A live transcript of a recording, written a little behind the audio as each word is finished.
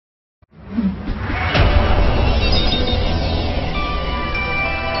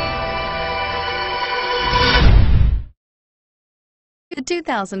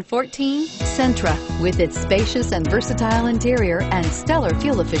2014 Sentra. With its spacious and versatile interior and stellar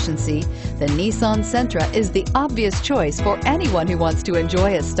fuel efficiency, the Nissan Sentra is the obvious choice for anyone who wants to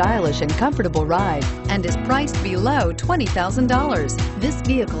enjoy a stylish and comfortable ride and is priced below $20,000. This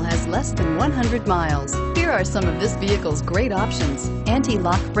vehicle has less than 100 miles. Here are some of this vehicle's great options: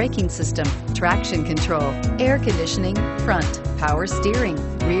 anti-lock braking system, traction control, air conditioning, front, power steering,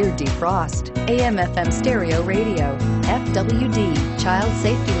 rear defrost, AM/FM stereo radio, FWD, child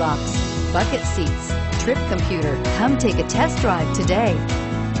safety locks, bucket seats, trip computer. Come take a test drive today.